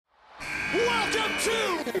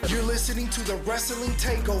You're listening to the Wrestling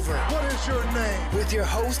Takeover. What is your name? With your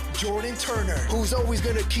host, Jordan Turner, who's always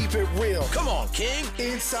going to keep it real. Come on, King.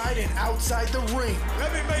 Inside and outside the ring.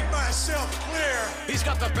 Let me make myself clear. He's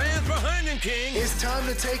got the fans behind him, King. It's time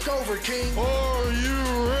to take over, King. Are you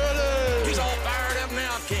ready? He's all fired up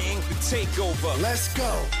now, King. The Takeover. Let's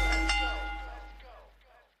go.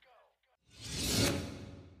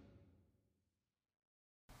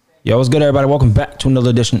 Yo, what's good, everybody? Welcome back to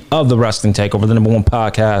another edition of the Wrestling Takeover, the #1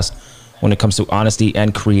 podcast when it comes to honesty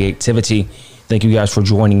and creativity. Thank you guys for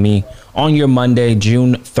joining me on your Monday,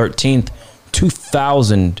 June 13th,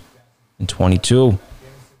 2022.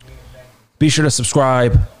 Be sure to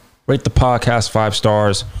subscribe, rate the podcast 5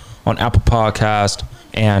 stars on Apple Podcast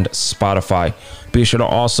and Spotify. Be sure to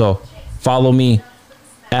also follow me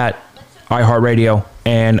at iHeartRadio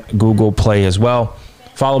and Google Play as well.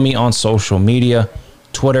 Follow me on social media.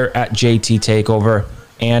 Twitter at JT Takeover,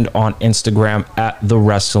 and on Instagram at The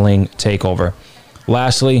Wrestling Takeover.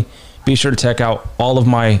 Lastly, be sure to check out all of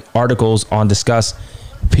my articles on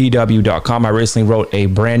DiscussPW.com. I recently wrote a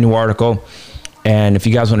brand new article, and if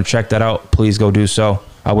you guys want to check that out, please go do so.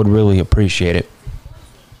 I would really appreciate it.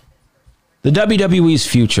 The WWE's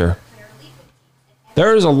future.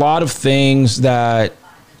 There's a lot of things that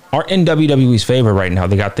are in WWE's favor right now.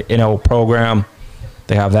 They got the NO program.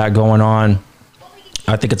 They have that going on.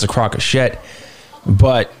 I think it's a crock of shit,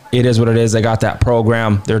 but it is what it is. They got that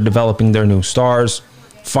program. They're developing their new stars,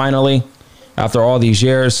 finally, after all these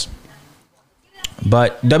years.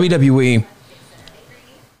 But WWE,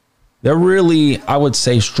 they're really, I would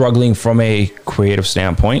say, struggling from a creative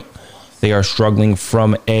standpoint. They are struggling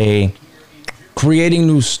from a creating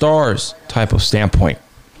new stars type of standpoint.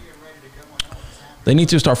 They need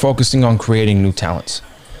to start focusing on creating new talents.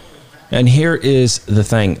 And here is the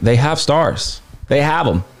thing. They have stars. They have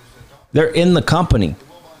them. They're in the company.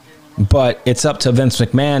 But it's up to Vince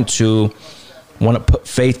McMahon to want to put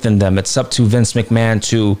faith in them. It's up to Vince McMahon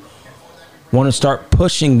to want to start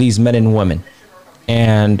pushing these men and women.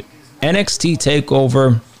 And NXT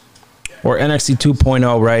TakeOver, or NXT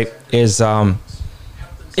 2.0, right, is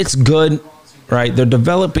it's good, right? They're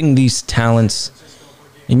developing these talents,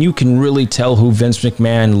 and you can really tell who Vince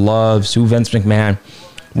McMahon loves, who Vince McMahon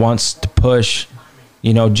wants to push.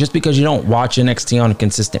 You know, just because you don't watch NXT on a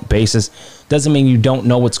consistent basis doesn't mean you don't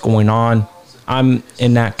know what's going on. I'm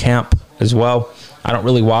in that camp as well. I don't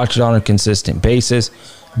really watch it on a consistent basis,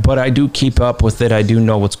 but I do keep up with it. I do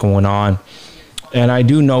know what's going on, and I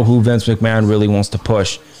do know who Vince McMahon really wants to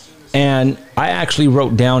push. And I actually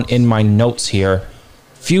wrote down in my notes here,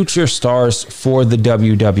 future stars for the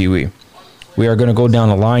WWE. We are going to go down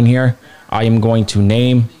the line here. I am going to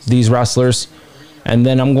name these wrestlers, and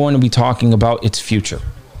then I'm going to be talking about its future.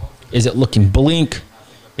 Is it looking bleak?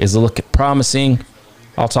 Is it looking promising?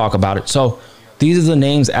 I'll talk about it. So these are the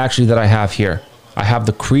names actually that I have here. I have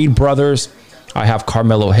the Creed brothers. I have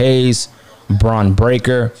Carmelo Hayes, Braun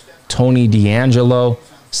Breaker, Tony D'Angelo,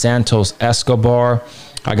 Santos Escobar.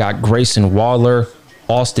 I got Grayson Waller,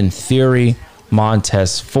 Austin Theory,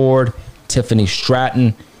 Montez Ford, Tiffany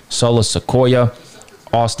Stratton, Solo Sikoa,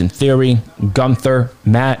 Austin Theory, Gunther,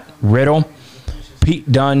 Matt Riddle,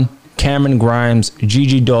 Pete Dunne, Cameron Grimes,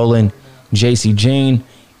 Gigi Dolan, JC Jane,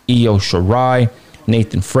 Io Shirai,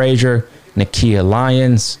 Nathan Frazier, Nakia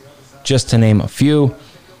Lyons, just to name a few.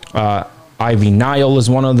 Ivy Nile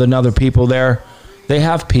is one of the other people there. They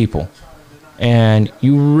have people, and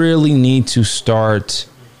you really need to start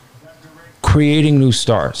creating new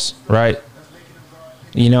stars, right?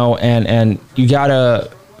 You know, and you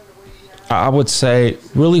gotta, I would say,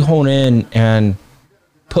 really hone in and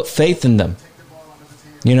put faith in them.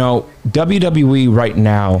 You know, WWE right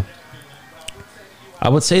now, I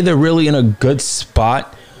would say they're really in a good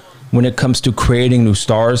spot when it comes to creating new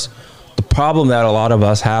stars. The problem that a lot of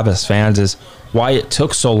us have as fans is why it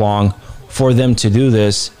took so long for them to do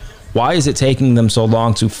this. Why is it taking them so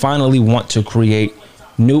long to finally want to create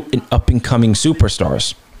new and up-and-coming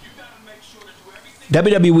superstars?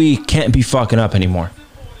 WWE can't be fucking up anymore.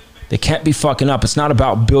 They can't be fucking up. It's not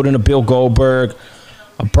about building a Bill Goldberg,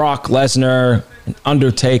 a Brock Lesnar, an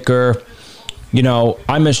Undertaker. You know,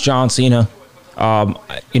 I miss John Cena.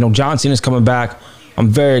 You know, John Cena's coming back. I'm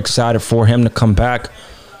very excited for him to come back.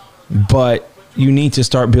 But you need to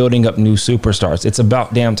start building up new superstars. It's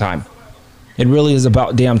about damn time. It really is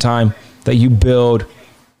about damn time that you build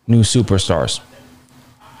new superstars.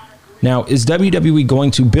 Now, is WWE going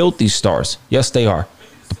to build these stars? Yes, they are.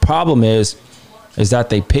 The problem is that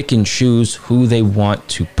they pick and choose who they want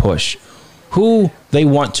to push. Who they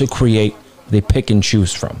want to create, they pick and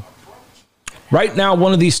choose from. Right now,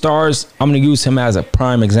 one of these stars, I'm going to use him as a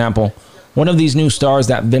prime example. One of these new stars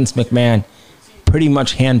that Vince McMahon pretty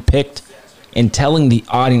much handpicked and telling the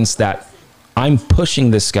audience that I'm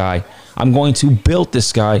pushing this guy. I'm going to build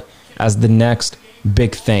this guy as the next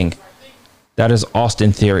big thing. That is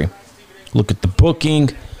Austin Theory. Look at the booking.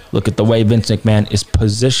 Look at the way Vince McMahon is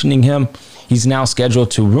positioning him. He's now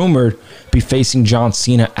scheduled to, rumored, be facing John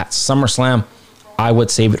Cena at SummerSlam. I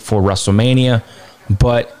would save it for WrestleMania,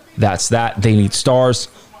 but that's that. They need stars.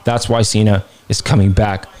 That's why Cena is coming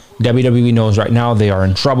back. WWE knows right now they are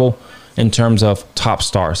in trouble in terms of top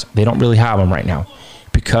stars. They don't really have them right now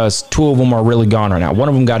because two of them are really gone right now. One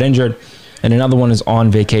of them got injured and another one is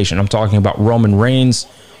on vacation. I'm talking about Roman Reigns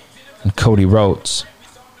and Cody Rhodes.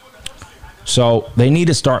 So they need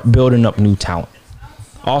to start building up new talent.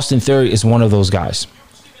 Austin Theory is one of those guys.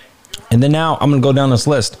 And then now I'm going to go down this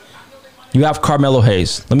list. You have Carmelo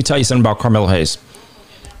Hayes. Let me tell you something about Carmelo Hayes.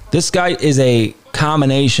 This guy is a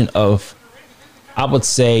combination of, I would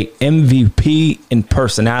say, MVP in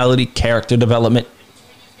personality, character development.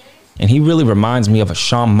 And he really reminds me of a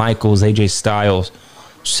Shawn Michaels, AJ Styles,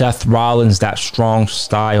 Seth Rollins, that strong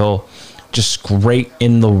style, just great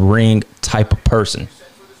in the ring type of person.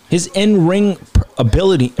 His in-ring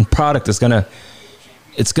ability and product is gonna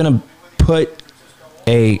put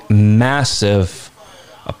a massive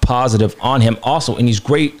positive on him also, and he's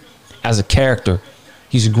great as a character.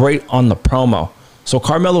 He's great on the promo. So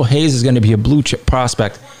Carmelo Hayes is going to be a blue chip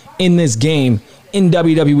prospect in this game in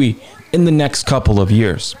WWE in the next couple of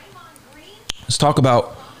years. Let's talk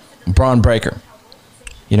about Bron Breakker.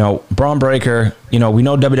 You know, Bron Breakker, you know, we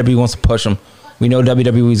know WWE wants to push him. We know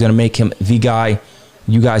WWE is going to make him the guy.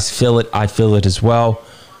 You guys feel it. I feel it as well.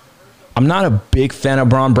 I'm not a big fan of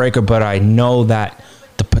Bron Breakker, but I know that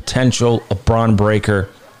the potential of Bron Breakker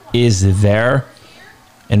is there.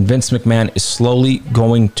 And Vince McMahon is slowly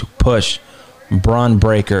going to push Bron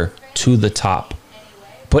Breakker to the top.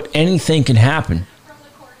 But anything can happen.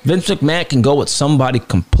 Vince McMahon can go with somebody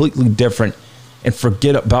completely different and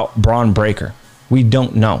forget about Bron Breakker. We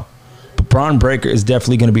don't know. But Bron Breakker is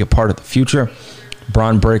definitely going to be a part of the future.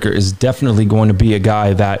 Bron Breakker is definitely going to be a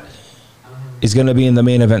guy that is going to be in the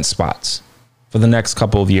main event spots for the next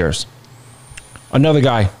couple of years. Another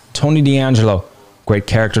guy, Tony D'Angelo, great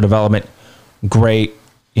character development, great,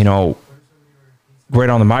 you know, great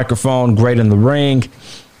on the microphone, great in the ring.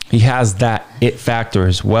 He has that it factor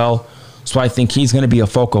as well. So I think he's going to be a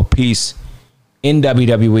focal piece in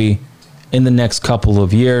WWE in the next couple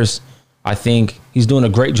of years. I think he's doing a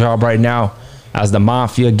great job right now as the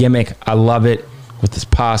Mafia gimmick. I love it with his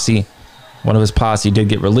posse. One of his posse did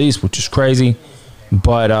get released, which is crazy,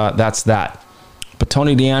 but that's that. But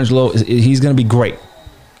Tony D'Angelo, he's going to be great.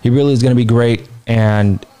 He really is going to be great.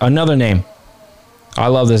 And another name, I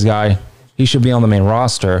love this guy. He should be on the main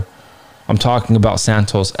roster. I'm talking about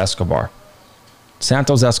Santos Escobar.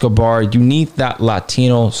 Santos Escobar, you need that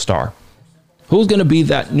Latino star. Who's going to be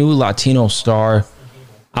that new Latino star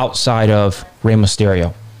outside of Rey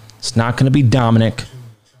Mysterio? It's not going to be Dominic.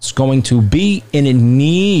 It's going to be, and it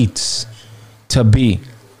needs to be,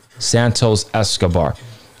 Santos Escobar.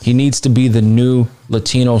 He needs to be the new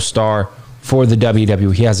Latino star for the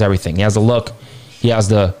WWE. He has everything. He has the look. He has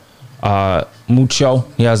the mucho.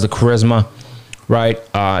 He has the charisma, right?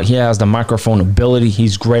 He has the microphone ability.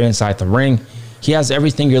 He's great inside the ring. He has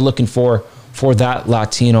everything you're looking for that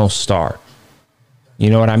Latino star. You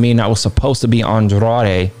know what I mean? That was supposed to be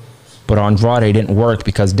Andrade, but Andrade didn't work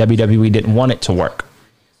because WWE didn't want it to work,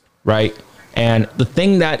 right? And the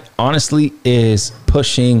thing that honestly is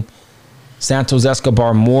pushing Santos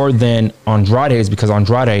Escobar more than Andrade is because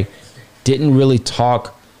Andrade didn't really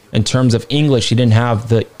talk in terms of English. He didn't have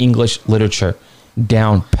the English literature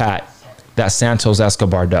down pat that Santos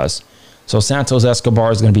Escobar does. So Santos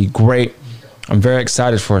Escobar is going to be great. I'm very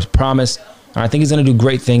excited for his promise. And I think he's going to do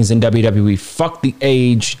great things in WWE. Fuck the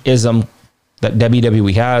ageism that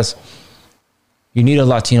WWE has. You need a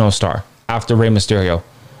Latino star after Rey Mysterio.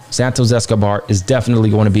 Santos Escobar is definitely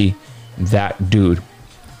going to be that dude.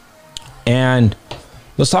 And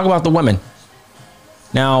let's talk about the women.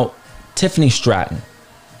 Now, Tiffany Stratton.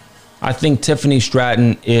 I think Tiffany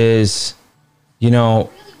Stratton is, you know,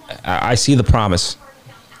 I see the promise.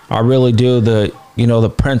 I really do.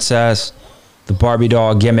 The princess, the Barbie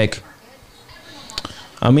doll gimmick.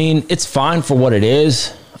 I mean, it's fine for what it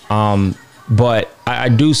is. But I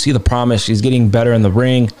do see the promise. She's getting better in the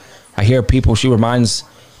ring. I hear people, she reminds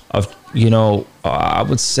of, I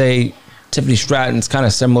would say Tiffany Stratton's kind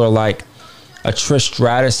of similar like a Trish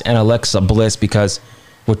Stratus and Alexa Bliss, because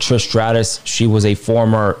with Trish Stratus, she was a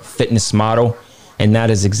former fitness model, and that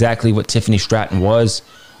is exactly what Tiffany Stratton was,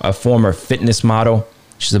 a former fitness model.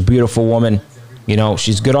 She's a beautiful woman.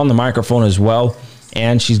 She's good on the microphone as well,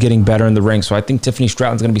 and she's getting better in the ring. So I think Tiffany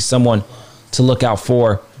Stratton's going to be someone to look out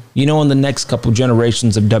for, in the next couple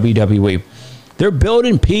generations of WWE. They're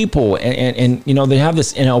building people, and they have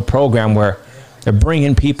this NL program where they're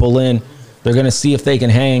bringing people in. They're going to see if they can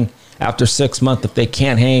hang after 6 months. If they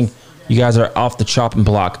can't hang, you guys are off the chopping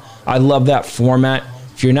block. I love that format.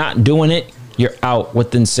 If you're not doing it, you're out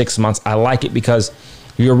within 6 months. I like it because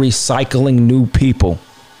you're recycling new people.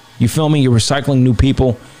 You feel me? You're recycling new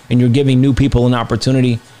people, and you're giving new people an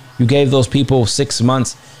opportunity. You gave those people 6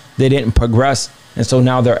 months. They didn't progress, and so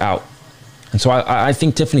now they're out. And so I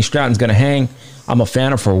think Tiffany Stratton's going to hang. I'm a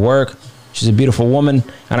fan of her work. She's a beautiful woman,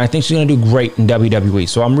 and I think she's going to do great in WWE.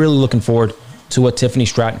 So I'm really looking forward to what Tiffany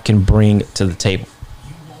Stratton can bring to the table.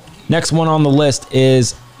 Next one on the list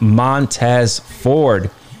is Montez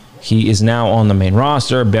Ford. He is now on the main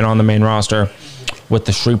roster, been on the main roster with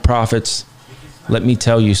the Street Profits. Let me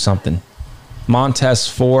tell you something. Montez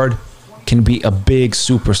Ford can be a big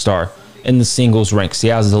superstar in the singles ranks. He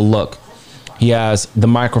has the look. He has the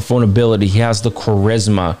microphone ability. He has the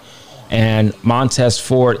charisma. And Montez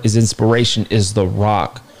Ford, his inspiration is The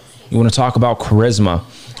Rock. You want to talk about charisma?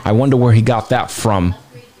 I wonder where he got that from.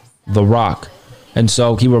 The Rock. And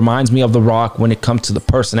so he reminds me of The Rock when it comes to the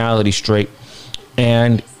personality trait.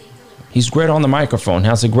 And he's great on the microphone.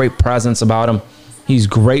 Has a great presence about him. He's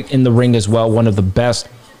great in the ring as well. One of the best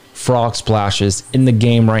frog splashes in the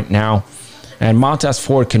game right now. And Montez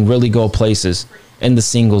Ford can really go places in the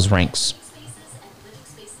singles ranks.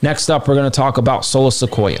 Next up, we're going to talk about Solo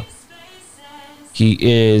Sikoa. He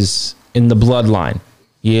is in the bloodline.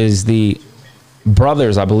 He is the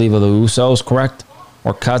brothers, I believe, of the Usos, correct?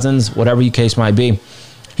 Or cousins, whatever the case might be.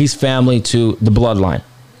 He's family to the bloodline.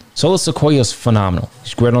 Solo Sikoa is phenomenal.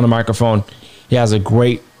 He's great on the microphone. He has a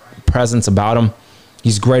great presence about him.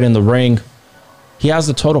 He's great in the ring. He has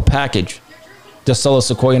the total package to Solo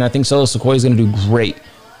Sikoa, and I think Solo Sikoa is going to do great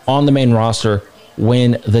on the main roster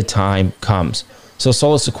when the time comes. So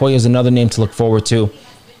Solo Sikoa is another name to look forward to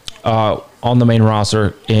on the main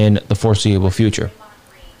roster in the foreseeable future.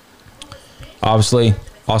 Obviously,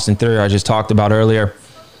 Austin Theory I just talked about earlier.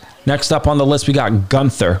 Next up on the list, we got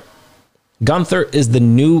Gunther. Gunther is the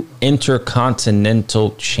new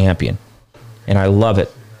Intercontinental Champion, and I love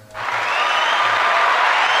it.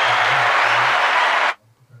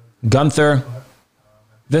 Gunther,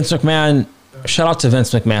 Vince McMahon, shout out to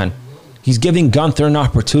Vince McMahon. He's giving Gunther an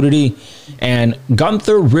opportunity, and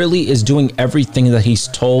Gunther really is doing everything that he's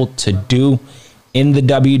told to do in the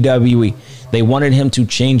WWE. They wanted him to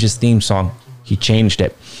change his theme song. He changed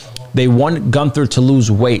it. They wanted Gunther to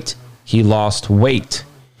lose weight. He lost weight.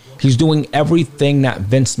 He's doing everything that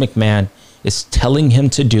Vince McMahon is telling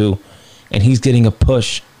him to do, and he's getting a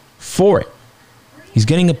push for it. He's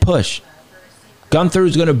getting a push. Gunther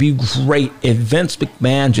is going to be great if Vince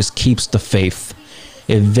McMahon just keeps the faith.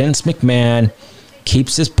 If Vince McMahon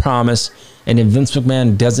keeps his promise, and if Vince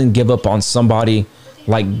McMahon doesn't give up on somebody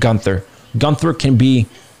like Gunther. Gunther can be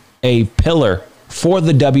a pillar for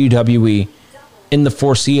the WWE in the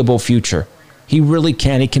foreseeable future. He really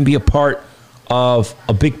can. He can be a part of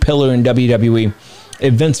a big pillar in WWE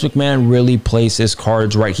if Vince McMahon really plays his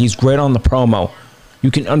cards right. He's great on the promo.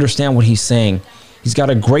 You can understand what he's saying. He's got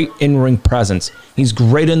a great in-ring presence. He's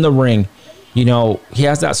great in the ring. He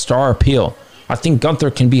has that star appeal. I think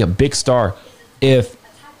Gunther can be a big star if,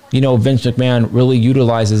 Vince McMahon really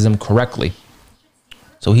utilizes him correctly.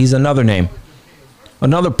 So he's another name.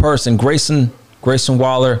 Another person, Grayson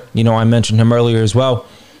Waller, I mentioned him earlier as well.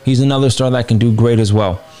 He's another star that can do great as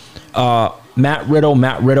well. Matt Riddle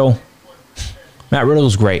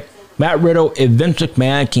is great. Matt Riddle, if Vince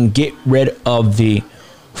McMahon can get rid of the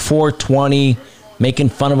 420, making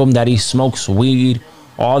fun of him that he smokes weed,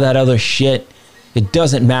 all that other shit, it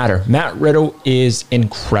doesn't matter. Matt Riddle is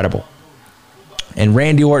incredible. And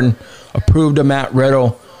Randy Orton approved of Matt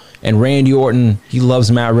Riddle. And Randy Orton, he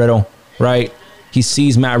loves Matt Riddle, right? He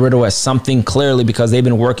sees Matt Riddle as something clearly because they've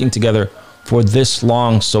been working together for this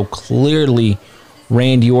long. So clearly,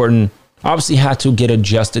 Randy Orton obviously had to get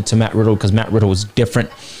adjusted to Matt Riddle because Matt Riddle was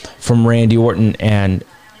different from Randy Orton. And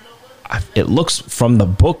it looks, from the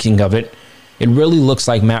booking of it, it really looks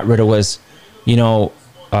like Matt Riddle was,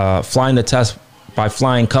 flying the test by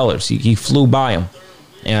flying colors. He flew by him,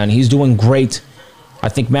 and he's doing great. I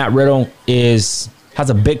think Matt Riddle has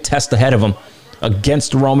a big test ahead of him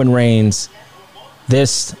against Roman Reigns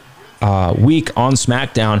this week on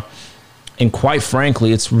SmackDown. And quite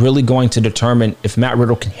frankly, it's really going to determine if Matt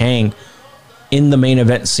Riddle can hang in the main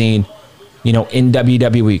event scene, in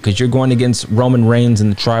WWE, because you're going against Roman Reigns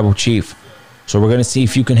and the Tribal Chief. So we're going to see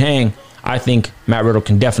if you can hang. I think Matt Riddle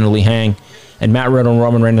can definitely hang. And Matt Riddle and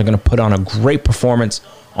Roman Reigns are going to put on a great performance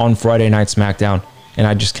on Friday Night SmackDown. And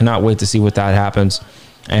I just cannot wait to see what that happens.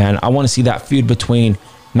 And I want to see that feud between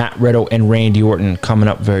Matt Riddle and Randy Orton coming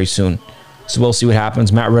up very soon. So we'll see what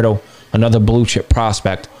happens. Matt Riddle, another blue chip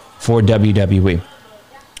prospect for WWE.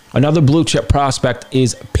 Another blue chip prospect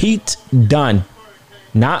is Pete Dunne,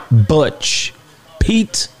 not Butch.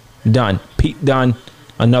 Pete Dunne. Pete Dunne,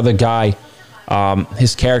 another guy.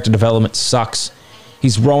 His character development sucks.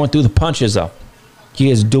 He's rolling through the punches, though. He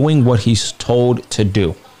is doing what he's told to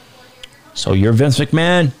do. So you're Vince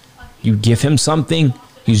McMahon. You give him something.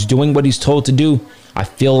 He's doing what he's told to do. I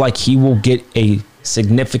feel like he will get a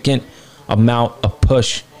significant amount of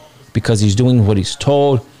push because he's doing what he's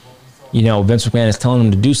told. You know, Vince McMahon is telling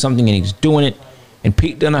him to do something and he's doing it. And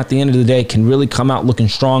Pete Dunne, at the end of the day, can really come out looking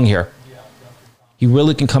strong here. He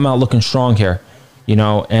really can come out looking strong here. You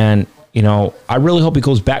know, and, you know, I really hope he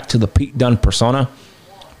goes back to the Pete Dunne persona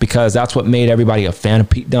because that's what made everybody a fan of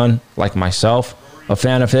Pete Dunne, like myself, a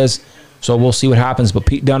fan of his. So we'll see what happens. But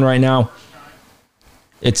Pete Dunne right now,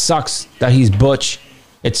 it sucks that he's Butch.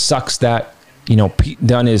 It sucks that, you know, Pete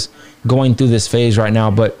Dunne is going through this phase right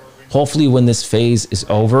now. But hopefully when this phase is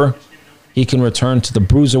over, he can return to the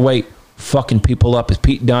bruiserweight, fucking people up as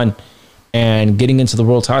Pete Dunne and getting into the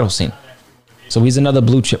world title scene. So he's another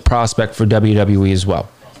blue chip prospect for WWE as well.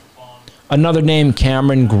 Another name,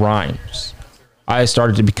 Cameron Grimes. I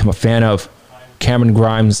started to become a fan of Cameron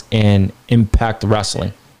Grimes in Impact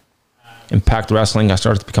Wrestling. Impact Wrestling, I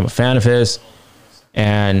started to become a fan of his.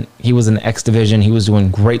 And he was in the X Division. He was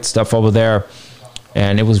doing great stuff over there.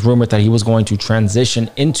 And it was rumored that he was going to transition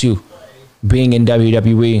into being in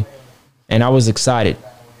WWE. And I was excited,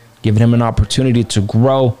 giving him an opportunity to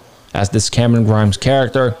grow as this Cameron Grimes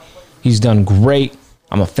character. He's done great.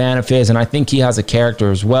 I'm a fan of his. And I think he has a character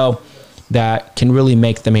as well that can really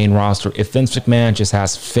make the main roster. If Vince McMahon just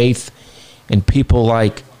has faith in people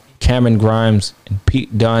like Cameron Grimes and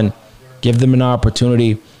Pete Dunne, give them an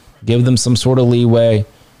opportunity, give them some sort of leeway,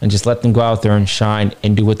 and just let them go out there and shine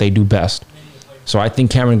and do what they do best. So I think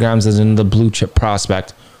Cameron Grimes is in the blue chip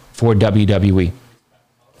prospect for WWE.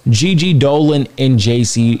 Gigi Dolan and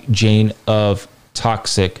JC Jane of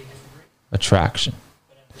Toxic Attraction.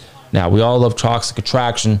 Now, we all love Toxic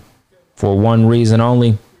Attraction for one reason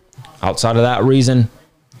only. Outside of that reason,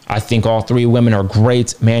 I think all three women are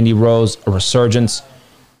great. Mandy Rose, a resurgence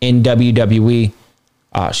in WWE.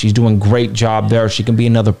 She's doing a great job there. She can be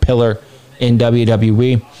another pillar in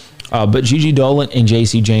WWE. But Gigi Dolan and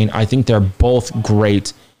JC Jane, I think they're both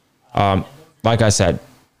great. Like I said,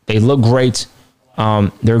 they look great.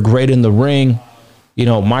 They're great in the ring. You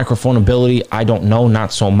know, microphone ability, I don't know,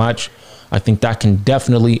 not so much. I think that can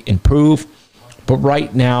definitely improve. But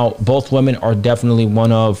right now, both women are definitely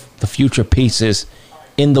one of the future pieces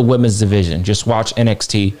in the women's division. Just watch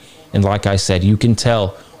NXT. And like I said, you can tell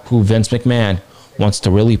who Vince McMahon wants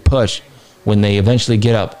to really push when they eventually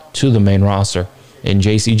get up to the main roster. And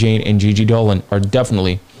JC Jane and Gigi Dolan are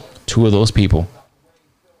definitely two of those people.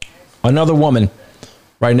 Another woman.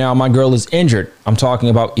 Right now, my girl is injured. I'm talking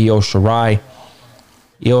about Io Shirai.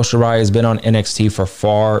 Io Shirai has been on NXT for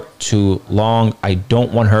far too long. I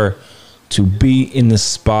don't want her to be in the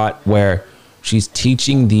spot where she's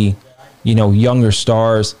teaching the, you know, younger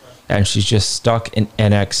stars and she's just stuck in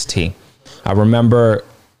NXT. I remember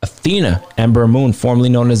Athena, Ember Moon, formerly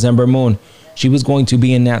known as Ember Moon. She was going to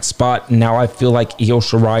be in that spot. And now I feel like Io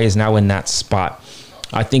Shirai is now in that spot.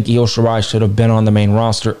 I think Io Shirai should have been on the main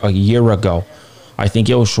roster a year ago. I think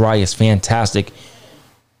Io Shirai is fantastic.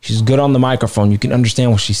 She's good on the microphone. You can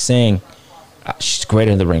understand what she's saying. She's great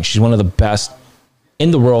in the ring. She's one of the best in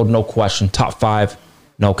the world, no question. Top 5,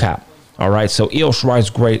 no cap. All right, so Io Shirai is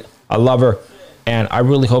great. I love her, and I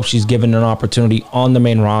really hope she's given an opportunity on the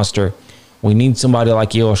main roster. We need somebody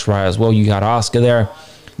like Io Shirai as well. You got Asuka there,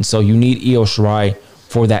 and so you need Io Shirai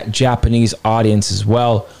for that Japanese audience as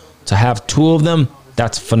well. To have two of them,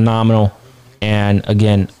 that's phenomenal. And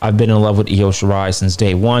again, I've been in love with Io Shirai since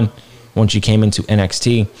day one. When she came into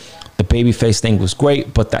NXT, the babyface thing was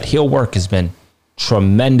great, but that heel work has been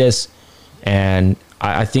tremendous. And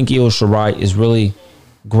I think Io Shirai is really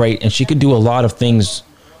great, and she could do a lot of things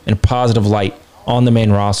in a positive light on the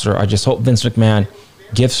main roster. I just hope Vince McMahon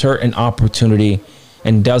gives her an opportunity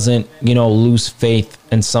and doesn't, you know, lose faith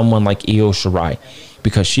in someone like Io Shirai,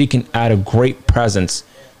 because she can add a great presence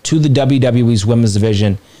to the WWE's women's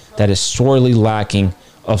division that is sorely lacking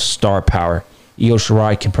of star power. Io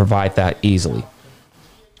Shirai can provide that easily.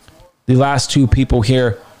 The last two people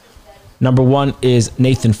here. Number one is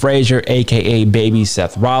Nathan Frazier, a.k.a. Baby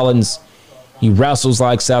Seth Rollins. He wrestles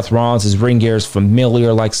like Seth Rollins. His ring gear is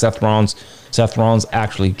familiar like Seth Rollins. Seth Rollins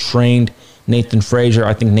actually trained Nathan Frazier.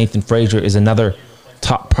 I think Nathan Frazier is another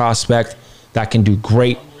top prospect that can do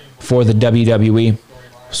great for the WWE.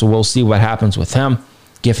 So we'll see what happens with him.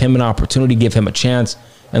 Give him an opportunity, give him a chance,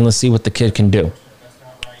 and let's see what the kid can do.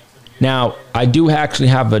 Now, I do actually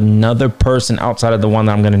have another person outside of the one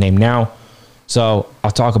that I'm going to name now. So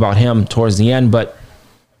I'll talk about him towards the end, but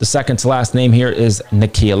the second to last name here is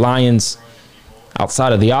Nikia Lyons.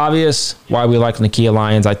 Outside of the obvious, why we like Nikia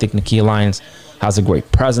Lyons, I think Nikia Lyons has a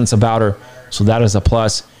great presence about her, so that is a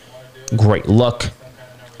plus. Great look.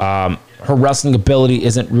 Her wrestling ability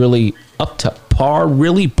isn't really up to par,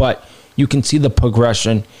 really, but you can see the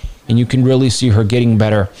progression, and you can really see her getting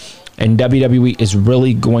better. And WWE is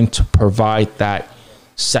really going to provide that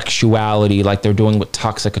sexuality like they're doing with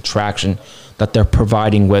Toxic Attraction that they're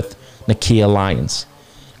providing with Nikia Lyons.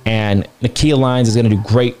 And Nikia Lyons is going to do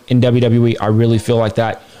great in WWE. I really feel like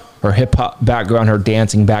that. Her hip-hop background, her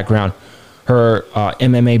dancing background, her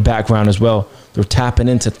MMA background as well. They're tapping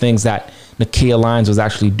into things that Nikia Lyons was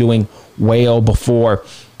actually doing way before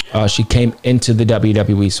she came into the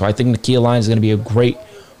WWE. So I think Nikia Lyons is going to be a great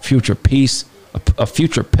future piece, a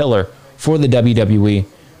future pillar for the WWE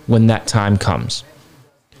when that time comes.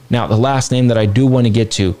 Now, the last name that I do want to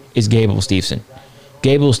get to is Gable Steveson.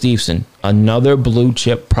 Gable Steveson, another blue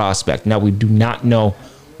chip prospect. Now, we do not know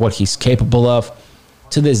what he's capable of.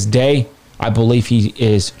 To this day, I believe he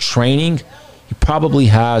is training. He probably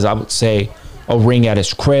has, I would say, a ring at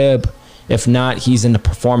his crib. If not, he's in the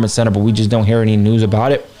Performance Center, but we just don't hear any news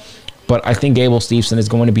about it. But I think Gable Steveson is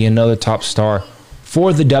going to be another top star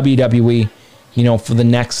for the WWE, for the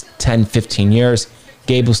next 10, 15 years.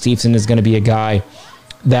 Gable Steveson is going to be a guy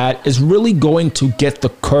that is really going to get the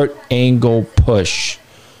Kurt Angle push.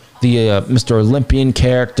 The Mr. Olympian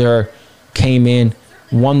character came in,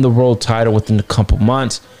 won the world title within a couple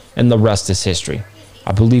months, and the rest is history.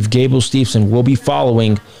 I believe Gable Steveson will be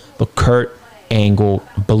following the Kurt Angle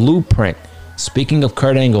blueprint. Speaking of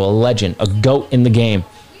Kurt Angle, a legend, a GOAT in the game,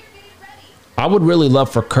 I would really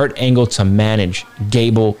love for Kurt Angle to manage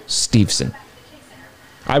Gable Steveson.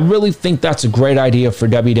 I really think that's a great idea for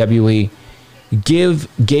WWE. Give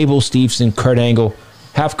Gable Steveson Kurt Angle.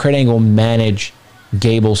 Have Kurt Angle manage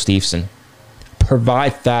Gable Steveson.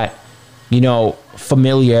 Provide that,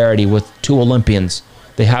 familiarity with two Olympians.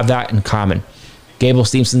 They have that in common. Gable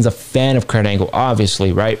Stevenson's a fan of Kurt Angle,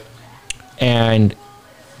 obviously, right? And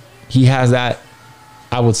he has that,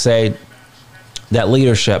 I would say, that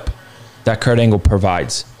leadership that Kurt Angle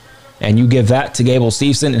provides. And you give that to Gable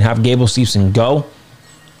Steveson and have Gable Steveson go.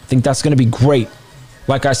 I think that's going to be great.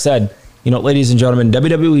 Like I said, ladies and gentlemen,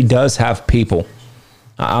 WWE does have people.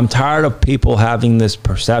 I'm tired of people having this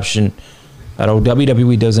perception that,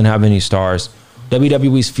 WWE doesn't have any stars.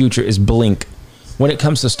 WWE's future is blink. When it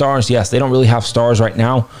comes to stars, yes, they don't really have stars right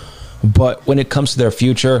now. But when it comes to their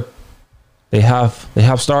future, they have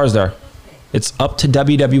stars there. It's up to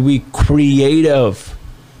WWE creative.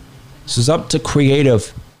 This is up to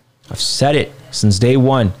creative. I've said it since day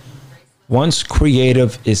one. Once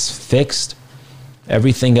creative is fixed,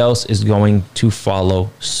 everything else is going to follow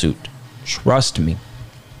suit. Trust me.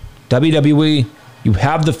 WWE, you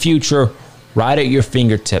have the future right at your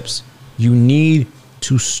fingertips. You need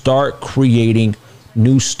to start creating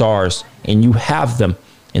new stars, and you have them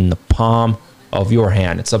in the palm of your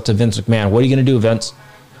hand. It's up to Vince McMahon. What are you going to do, Vince?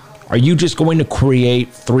 Are you just going to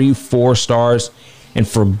create 3-4 stars and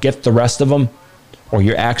forget the rest of them? Or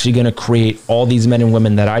you're actually going to create all these men and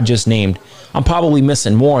women that I just named? I'm probably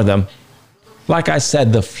missing more of them. Like I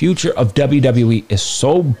said, the future of WWE is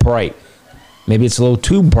so bright. Maybe it's a little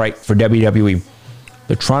too bright for WWE.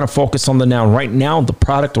 They're trying to focus on the now. Right now, the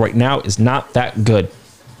product right now is not that good.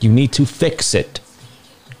 You need to fix it.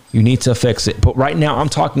 You need to fix it. But right now, I'm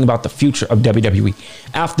talking about the future of WWE.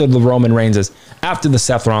 After the Roman Reigns, after the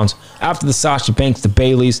Seth Rollins, after the Sasha Banks, the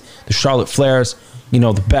Baileys, the Charlotte Flairs, the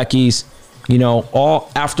Beckys,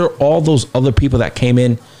 after all those other people that came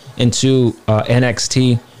into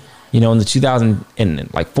NXT, in the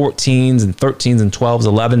 2014s and 13s and 12s,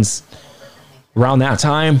 11s, around that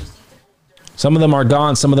time, some of them are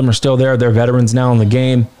gone. Some of them are still there. They're veterans now in the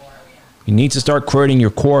game. You need to start creating your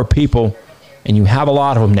core people, and you have a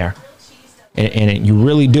lot of them there, and you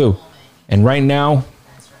really do. And right now,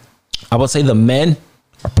 I would say the men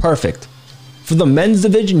are perfect. For the men's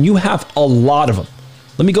division, you have a lot of them.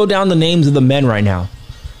 Let me go down the names of the men right now.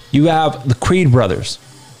 You have the Creed brothers,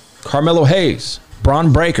 Carmelo Hayes,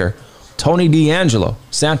 Braun Breaker, Tony D'Angelo,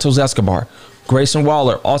 Santos Escobar, Grayson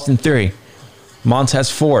Waller, Austin Theory,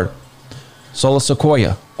 Montez Ford, Solo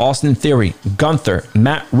Sikoa, Austin Theory, Gunther,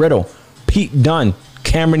 Matt Riddle, Pete Dunne,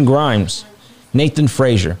 Cameron Grimes, Nathan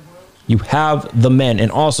Frazier. You have the men,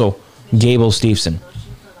 and also Gable Steveson.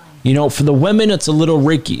 For the women, it's a little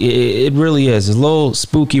ricky. It really is. It's a little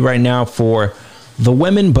spooky right now for the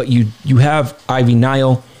women, but you have Ivy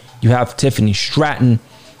Nile, you have Tiffany Stratton,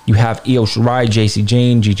 You have Io Shirai, Jacy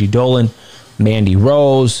Jayne, Gigi Dolan, Mandy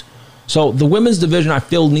Rose. So the women's division, I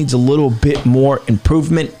feel, needs a little bit more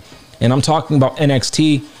improvement. And I'm talking about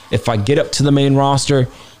NXT. If I get up to the main roster,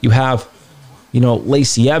 you have,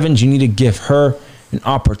 Lacey Evans. You need to give her an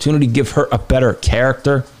opportunity, give her a better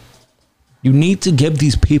character. You need to give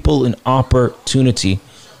these people an opportunity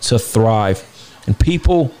to thrive. And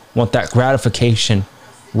people want that gratification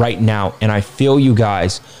right now. And I feel you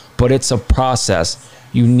guys, but it's a process.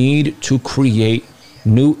 You need to create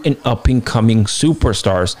new and up-and-coming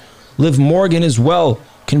superstars. Liv Morgan as well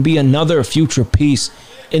can be another future piece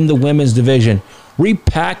in the women's division.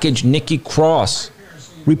 Repackage Nikki Cross.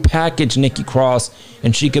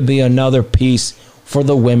 And she could be another piece for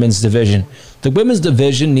the women's division. The women's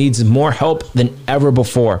division needs more help than ever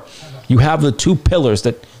before. You have the two pillars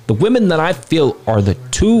that the women that I feel are the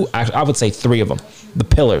two, I would say three of them, the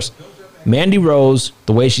pillars. Mandy Rose,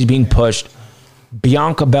 the way she's being pushed,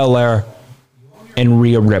 Bianca Belair, and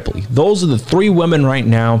Rhea Ripley. Those are the three women right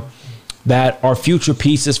now that are future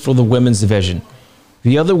pieces for the women's division.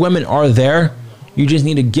 The other women are there. You just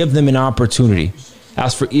need to give them an opportunity.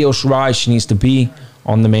 As for Io Shirai, she needs to be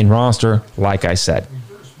on the main roster, like I said.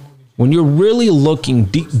 When you're really looking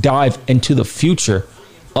deep dive into the future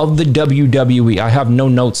of the WWE, I have no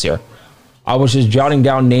notes here. I was just jotting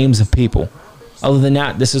down names of people. Other than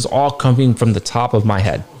that, this is all coming from the top of my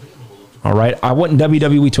head. All right? I want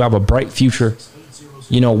WWE to have a bright future.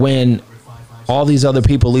 When all these other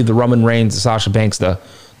people leave, the Roman Reigns, the Sasha Banks, the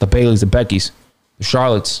Baileys, the Beckys, the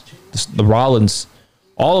Charlottes, the Rollins,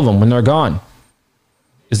 all of them, when they're gone.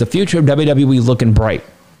 Is the future of WWE looking bright?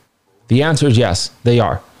 The answer is yes, they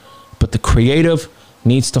are. But the creative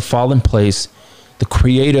needs to fall in place. The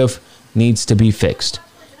creative needs to be fixed.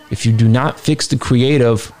 If you do not fix the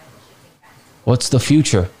creative, what's the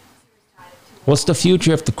future? What's the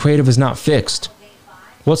future if the creative is not fixed?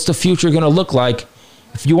 What's the future going to look like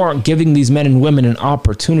if you aren't giving these men and women an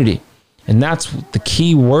opportunity? And that's the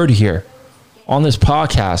key word here on this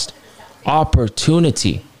podcast.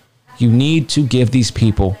 Opportunity. You need to give these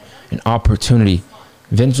people an opportunity.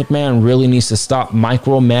 Vince McMahon really needs to stop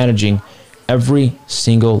micromanaging every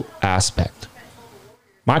single aspect.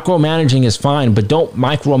 Micromanaging is fine, but don't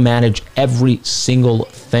micromanage every single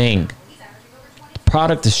thing. The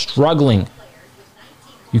product is struggling.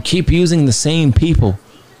 You keep using the same people.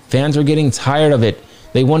 Fans are getting tired of it.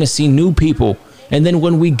 They want to see new people. And then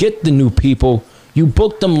when we get the new people, you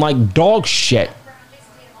book them like dog shit.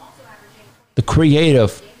 The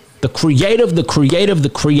creative.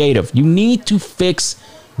 You need to fix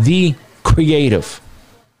the creative.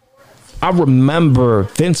 I remember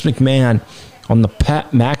Vince McMahon on the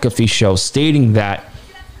Pat McAfee show stating that,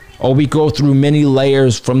 we go through many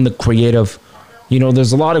layers from the creative.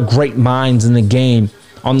 There's a lot of great minds in the game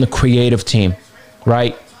on the creative team,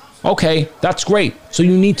 right? Okay, that's great. So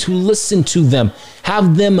you need to listen to them.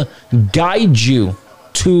 Have them guide you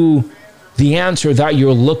to the answer that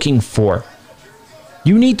you're looking for.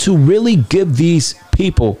 You need to really give these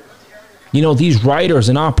people, these writers,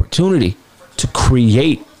 an opportunity to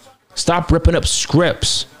create. Stop ripping up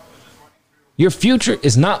scripts. Your future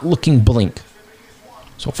is not looking blink.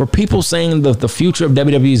 So for people saying the future of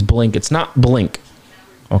WWE is blink, it's not blink.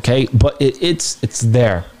 Okay? But it's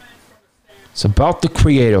there. It's about the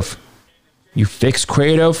creative. You fix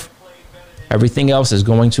creative, everything else is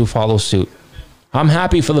going to follow suit. I'm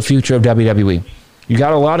happy for the future of WWE. You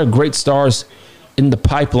got a lot of great stars in the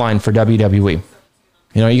pipeline for WWE.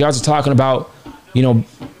 You guys are talking about,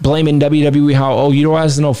 blaming WWE how, WWE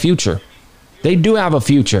has no future. They do have a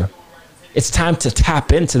future. It's time to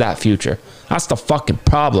tap into that future. That's the fucking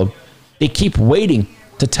problem. They keep waiting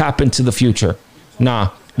to tap into the future.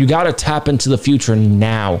 Nah, you got to tap into the future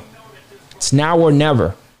now. It's now or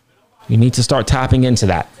never. You need to start tapping into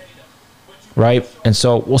that. Right? And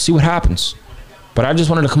so we'll see what happens. But I just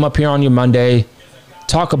wanted to come up here on your Monday,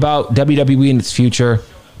 talk about WWE and its future.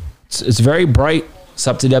 It's very bright. It's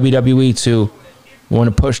up to WWE to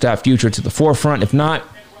want to push that future to the forefront. If not,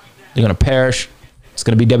 they're going to perish. It's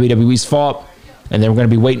going to be WWE's fault. And then we're going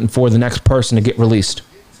to be waiting for the next person to get released.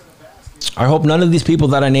 I hope none of these people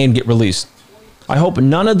that I named get released. I hope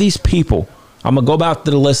none of these people. I'm going to go back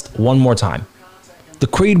to the list one more time. The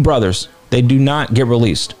Creed brothers, they do not get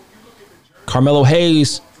released. Carmelo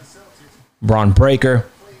Hayes, Braun Breaker,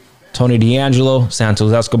 Tony D'Angelo,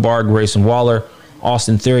 Santos Escobar, Grayson Waller,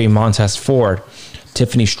 Austin Theory, Montez Ford,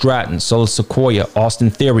 Tiffany Stratton, Solo Sikoa, Austin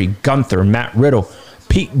Theory, Gunther, Matt Riddle,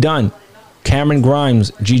 Pete Dunne, Cameron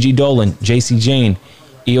Grimes, Gigi Dolan, Jacy Jayne,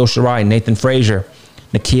 Io Shirai, Nathan Frazier,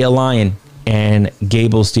 Nakia Lyon, and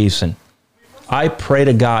Gable Steveson. I pray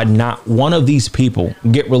to God not one of these people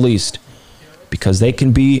get released. because they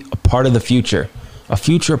can be a part of the future, a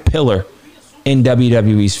future pillar in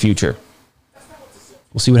WWE's future.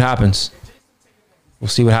 We'll see what happens. We'll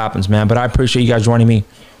see what happens, man. But I appreciate you guys joining me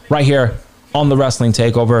right here on The Wrestling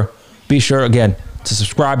Takeover. Be sure, again, to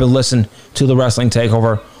subscribe and listen to The Wrestling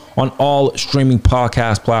Takeover on all streaming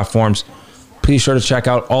podcast platforms. Be sure to check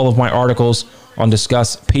out all of my articles on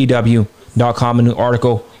DiscussPW.com. A new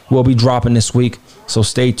article will be dropping this week, so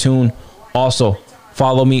stay tuned. Also,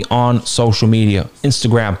 follow me on social media,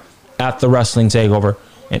 Instagram at The Wrestling Takeover,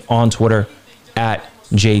 and on Twitter at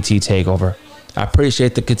JT Takeover. I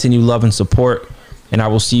appreciate the continued love and support, and I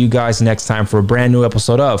will see you guys next time for a brand new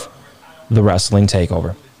episode of The Wrestling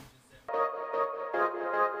Takeover.